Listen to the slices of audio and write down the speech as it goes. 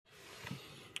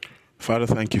Father,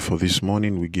 thank you for this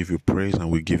morning. We give you praise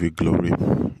and we give you glory.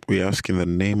 We ask in the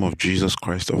name of Jesus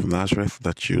Christ of Nazareth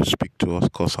that you speak to us,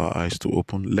 cause our eyes to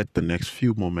open. Let the next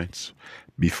few moments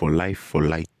be for life, for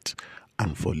light,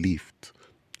 and for lift.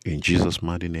 In Jesus'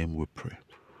 mighty name we pray.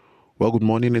 Well, good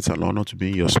morning. It's an honor to be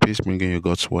in your space, bringing you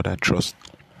God's word. I trust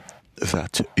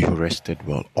that you rested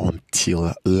well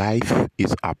until life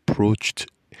is approached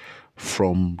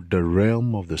from the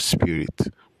realm of the spirit.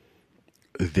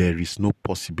 There is no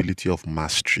possibility of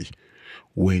mastery.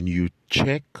 When you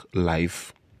check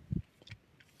life,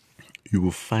 you will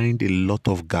find a lot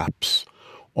of gaps,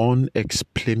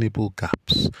 unexplainable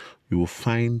gaps. You will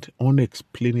find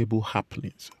unexplainable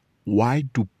happenings. Why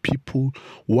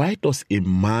does a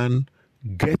man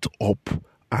get up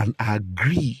and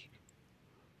agree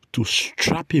to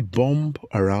strap a bomb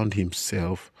around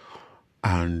himself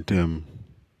and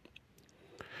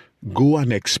go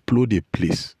and explode a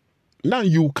place? Now,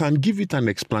 you can give it an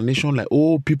explanation like,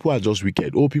 oh, people are just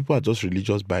wicked. Oh, people are just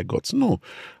religious by gods. No,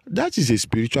 that is a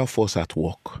spiritual force at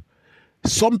work.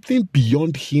 Something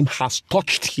beyond him has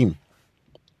touched him.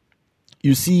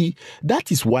 You see,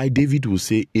 that is why David will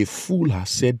say, a fool has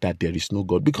said that there is no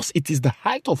God. Because it is the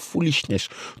height of foolishness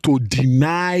to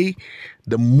deny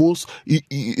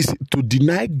to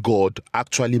deny God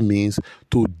actually means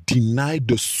to deny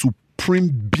the supreme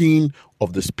being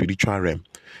of the spiritual realm.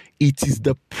 It is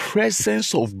the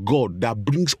presence of God that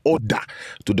brings order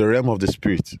to the realm of the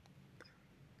spirit.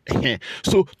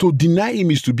 So to deny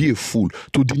him is to be a fool.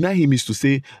 To deny him is to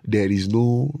say there is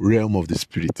no realm of the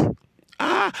spirit.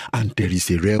 And there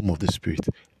is a realm of the spirit.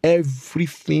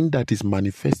 Everything that is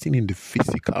manifesting in the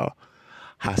physical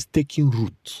has taken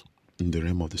root in the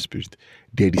realm of the spirit.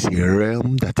 There is a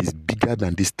realm that is bigger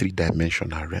than this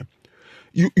three-dimensional realm.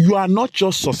 You are not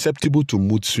just susceptible to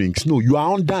mood swings. No, you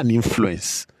are under an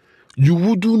influence. You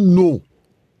wouldn't know.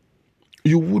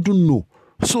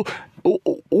 So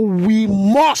we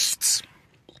must,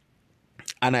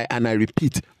 and I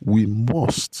repeat, we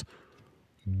must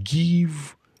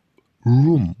give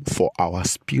room for our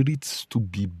spirits to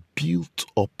be built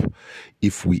up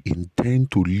if we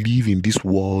intend to live in this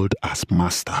world as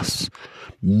masters.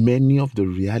 Many of the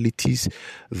realities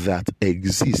that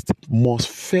exist must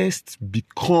first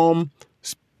become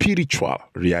spiritual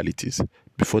realities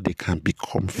before they can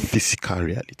become physical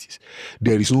realities.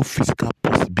 There is no physical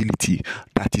possibility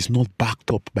that is not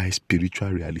backed up by spiritual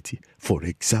reality. For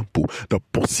example, the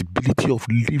possibility of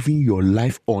living your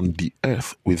life on the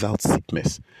earth without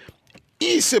sickness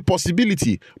is a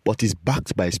possibility, but is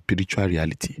backed by spiritual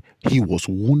reality. He was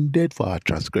wounded for our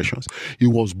transgressions. He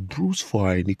was bruised for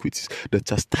our iniquities. The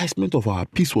chastisement of our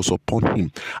peace was upon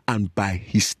him, and by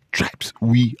his stripes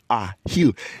we are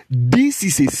healed. This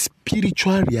is a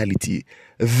spiritual reality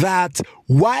that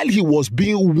while he was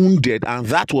being wounded and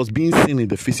that was being seen in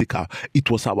the physical,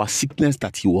 it was our sickness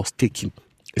that he was taking.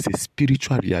 It's a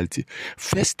spiritual reality.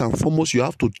 First and foremost, you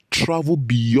have to travel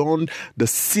beyond the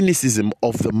cynicism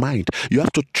of the mind. You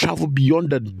have to travel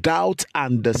beyond the doubt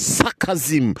and the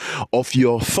sarcasm of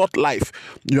your thought life.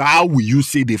 How will you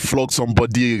say they flog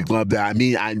somebody?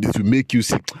 And it will make you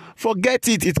sick. Forget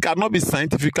it. It cannot be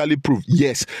scientifically proved.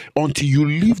 Yes, until you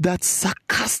leave that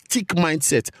sarcastic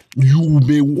mindset, you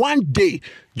may one day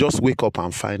just wake up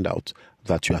and find out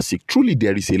that you are sick. Truly,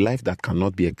 there is a life that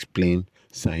cannot be explained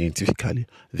scientifically.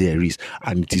 There is,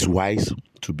 and it is wise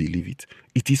to believe it.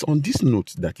 It is on this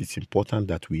note that it's important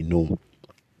that we know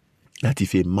that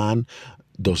if a man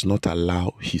does not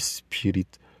allow his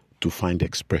spirit to find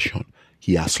expression,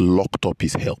 he has locked up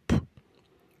his help.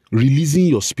 Releasing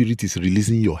your spirit is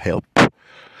releasing your help.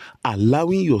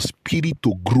 Allowing your spirit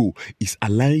to grow is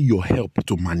allowing your help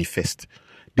to manifest.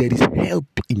 There is help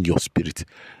in your spirit.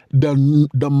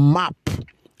 The map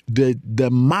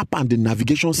and the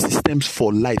navigation systems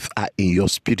for life are in your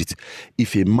spirit.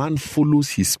 If a man follows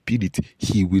his spirit,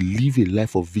 he will live a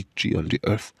life of victory on the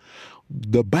earth.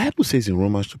 The Bible says in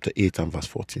Romans chapter 8 and verse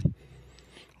 14,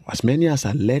 as many as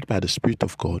are led by the Spirit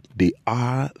of God, they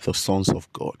are the sons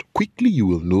of God. Quickly you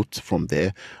will note from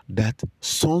there that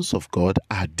sons of God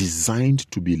are designed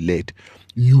to be led.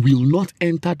 You will not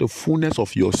enter the fullness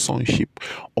of your sonship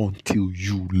until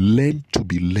you learn to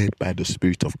be led by the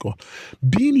Spirit of God.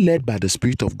 Being led by the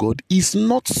Spirit of God is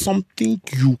not something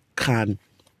you can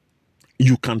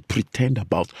pretend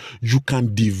about. You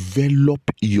can develop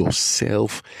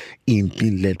yourself in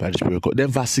being led by the Spirit of God. Then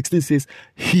verse 16 says,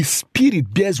 his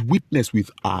spirit bears witness with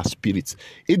our spirits.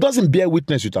 It doesn't bear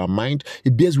witness with our mind.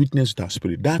 It bears witness with our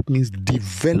spirit. That means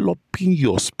developing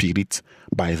your spirit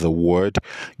by the word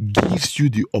gives you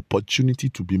the opportunity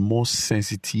to be more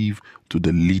sensitive to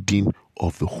the leading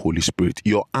of the Holy Spirit.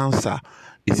 Your answer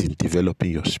is in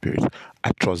developing your spirit.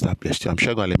 I trust that blessed you. I'm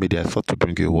sure God let me there. I thought to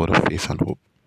bring you a word of faith and hope.